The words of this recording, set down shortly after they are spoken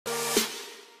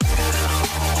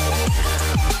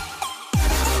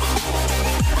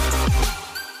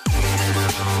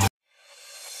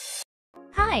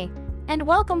and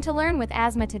welcome to Learn with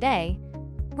Asma. Today,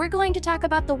 we're going to talk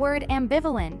about the word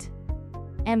ambivalent.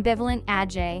 Ambivalent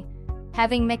adjective,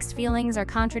 having mixed feelings or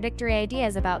contradictory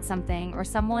ideas about something or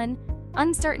someone,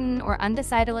 uncertain or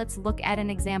undecided. Let's look at an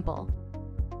example.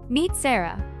 Meet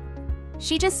Sarah.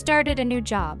 She just started a new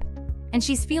job, and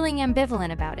she's feeling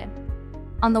ambivalent about it.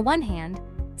 On the one hand,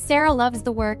 Sarah loves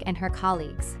the work and her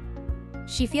colleagues.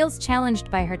 She feels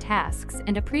challenged by her tasks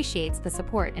and appreciates the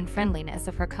support and friendliness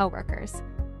of her coworkers.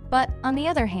 But on the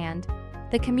other hand,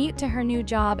 the commute to her new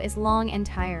job is long and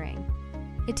tiring.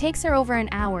 It takes her over an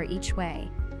hour each way,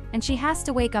 and she has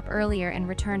to wake up earlier and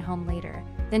return home later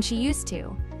than she used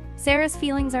to. Sarah's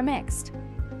feelings are mixed.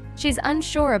 She's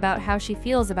unsure about how she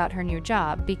feels about her new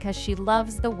job because she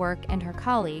loves the work and her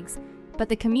colleagues, but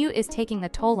the commute is taking a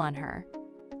toll on her.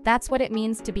 That's what it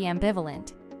means to be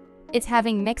ambivalent. It's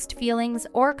having mixed feelings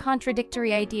or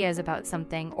contradictory ideas about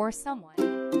something or someone.